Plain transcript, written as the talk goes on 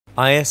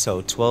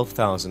ISO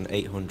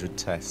 12800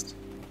 test.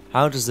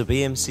 How does the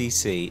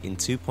BMCC in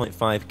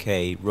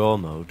 2.5K RAW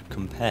mode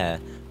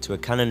compare to a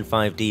Canon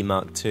 5D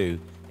Mark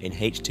II in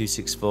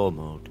H.264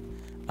 mode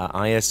at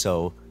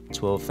ISO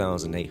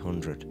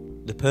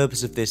 12800? The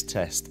purpose of this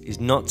test is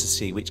not to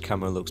see which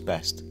camera looks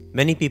best.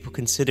 Many people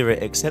consider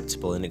it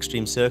acceptable in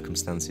extreme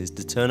circumstances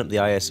to turn up the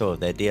ISO of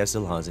their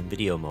DSLRs in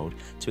video mode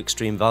to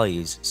extreme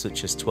values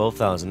such as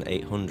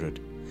 12800.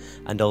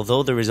 And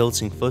although the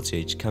resulting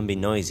footage can be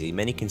noisy,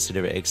 many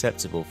consider it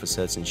acceptable for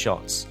certain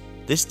shots.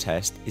 This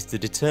test is to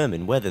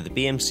determine whether the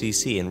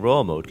BMCC in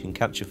RAW mode can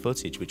capture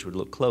footage which would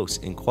look close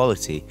in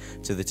quality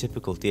to the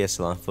typical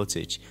DSLR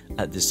footage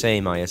at the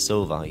same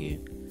ISO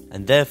value,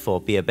 and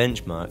therefore be a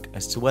benchmark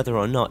as to whether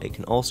or not it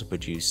can also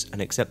produce an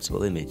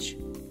acceptable image.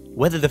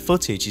 Whether the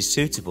footage is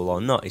suitable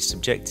or not is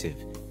subjective.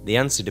 The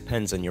answer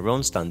depends on your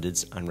own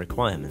standards and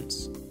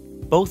requirements.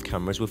 Both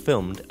cameras were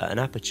filmed at an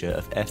aperture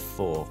of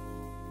f4.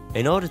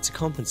 In order to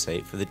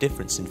compensate for the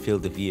difference in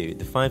field of view,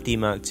 the 5D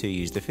Mark II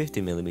used a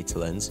 50mm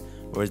lens,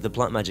 whereas the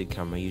Blackmagic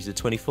camera used a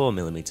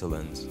 24mm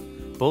lens.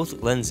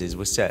 Both lenses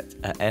were set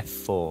at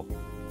f4.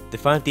 The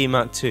 5D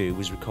Mark II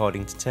was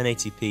recording to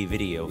 1080p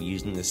video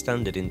using the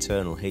standard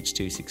internal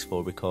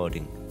H.264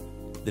 recording.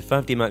 The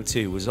 5D Mark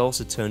II was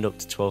also turned up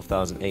to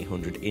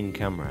 12800 in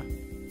camera.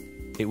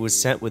 It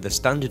was set with a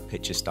standard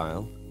picture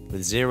style,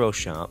 with 0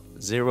 sharp,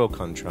 0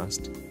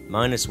 contrast,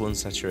 -1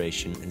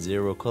 saturation and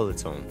 0 colour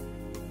tone.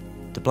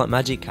 The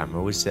Blackmagic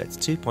camera was set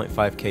to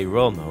 2.5K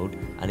RAW mode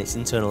and its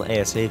internal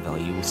ASA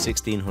value was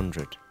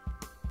 1600.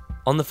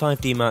 On the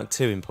 5D Mark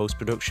II in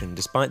post-production,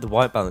 despite the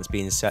white balance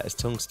being set as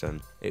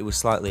tungsten, it was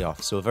slightly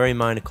off, so a very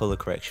minor colour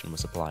correction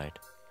was applied.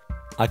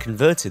 I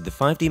converted the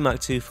 5D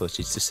Mark II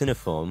footage to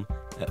Cineform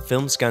at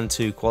Film Scan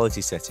 2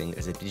 quality setting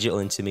as a digital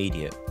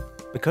intermediate.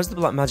 Because the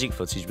Blackmagic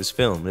footage was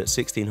filmed at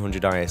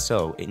 1600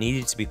 ISO, it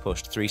needed to be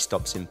pushed 3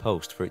 stops in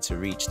post for it to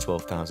reach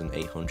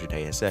 12800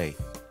 ASA.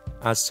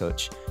 As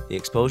such, the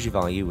exposure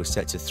value was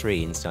set to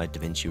 3 inside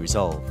DaVinci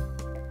Resolve.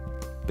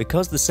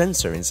 Because the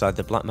sensor inside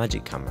the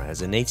Blackmagic camera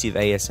has a native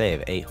ASA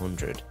of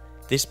 800,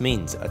 this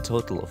means that a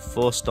total of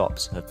 4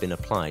 stops have been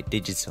applied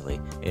digitally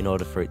in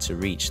order for it to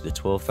reach the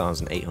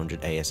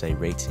 12800 ASA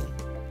rating.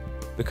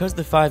 Because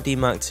the 5D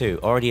Mark II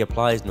already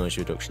applies noise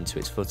reduction to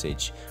its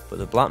footage, but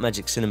the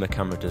Blackmagic Cinema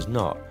camera does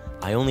not,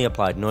 I only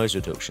applied noise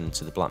reduction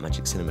to the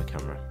Blackmagic Cinema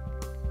camera.